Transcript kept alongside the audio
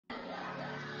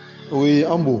Oui,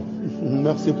 Ambo,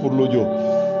 merci pour l'audio.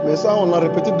 Mais ça, on l'a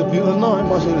répété depuis 1 an.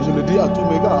 Moi, je le dis à tous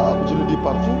mes gars, je le dis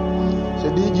partout. J'ai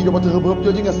dit,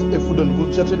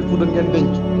 vous cherchez du foudre.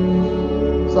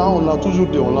 Ça, on l'a toujours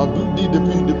dit. On l'a dit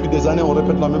depuis des années, on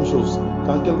répète la même chose.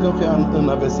 Quand quelqu'un fait un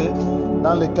AVC,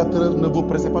 dans les 4 heures, ne vous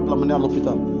pressez pas de l'amener à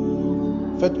l'hôpital.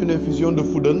 Faites une infusion de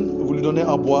foudre, vous lui donnez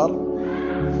à boire.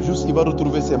 Juste, il va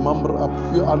retrouver ses membres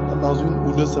dans 1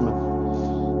 ou 2 semaines.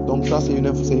 Donc ça, c'est une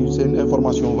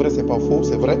information vraie, c'est pas faux,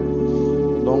 c'est vrai.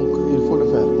 Donc, il faut le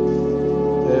faire.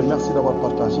 Et merci d'avoir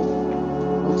partagé.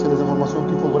 Donc, c'est des informations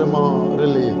qu'il faut vraiment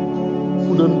relayer.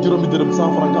 Foudon, juróomi dërëm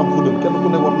 100 francs am foudon kenn ku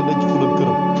nekk war na denc foudon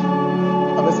këram.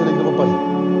 AVC léegi dafa bari.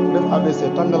 Def AVC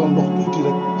tàngalal ndox tuuti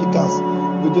rek ci kaas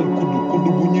nga jël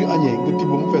kuddu bu ñuy añee nga tibb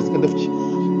mu fees nga def ci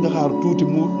nga xaar tuuti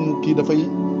mu kii dafay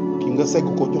kii nga segg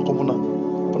ko jox ko mu naan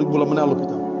après bu la mënee à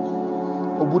l'hôpital.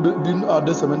 Au bout d'1 à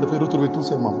 2 semaines dafay retrouver tous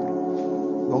ses membres.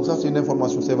 Donc ça, c'est une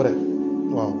information, c'est vrai.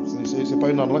 Wow, c'est pas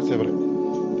une arnaque, c'est vrai.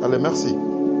 Allez, merci.